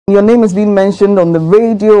Your name has been mentioned on the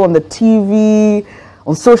radio, on the TV,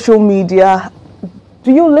 on social media.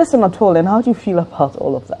 Do you listen at all, and how do you feel about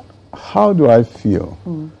all of that? How do I feel?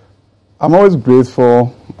 I'm always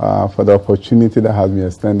grateful for the opportunity that has been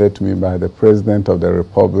extended to me by the President of the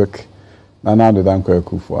Republic, Nana Addo Dankwa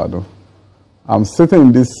Akufo-Addo. I'm sitting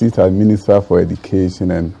in this seat as Minister for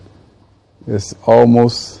Education, and it's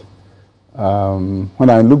almost, when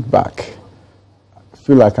I look back, I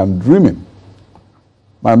feel like I'm dreaming.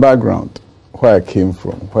 My background, where I came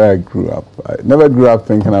from, where I grew up. I never grew up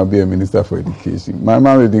thinking I'll be a Minister for Education. My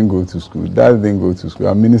mom didn't go to school, dad didn't go to school.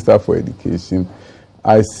 I'm Minister for Education.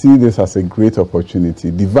 I see this as a great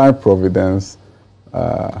opportunity. Divine providence.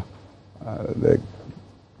 I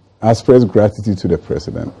express gratitude to the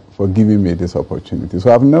President for giving me this opportunity.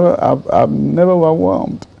 So I've never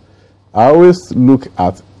overwhelmed. I always look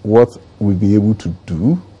at what we'll be able to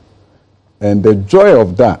do, and the joy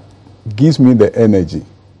of that gives me the energy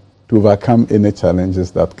to overcome any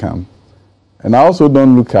challenges that come. And I also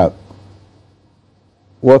don't look at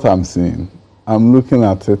what I'm seeing. I'm looking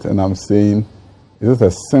at it and I'm saying, is it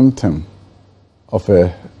a symptom of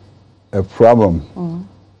a problem?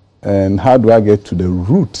 And how do I get to the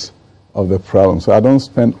root of the problem? So I don't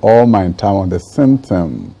spend all my time on the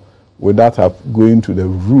symptom without going to the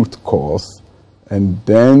root cause and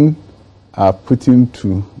then putting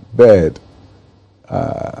to bed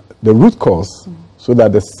the root cause, so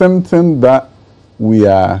that the symptom that we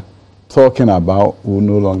are talking about will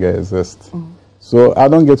no longer exist. So I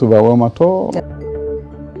don't get overwhelmed at all.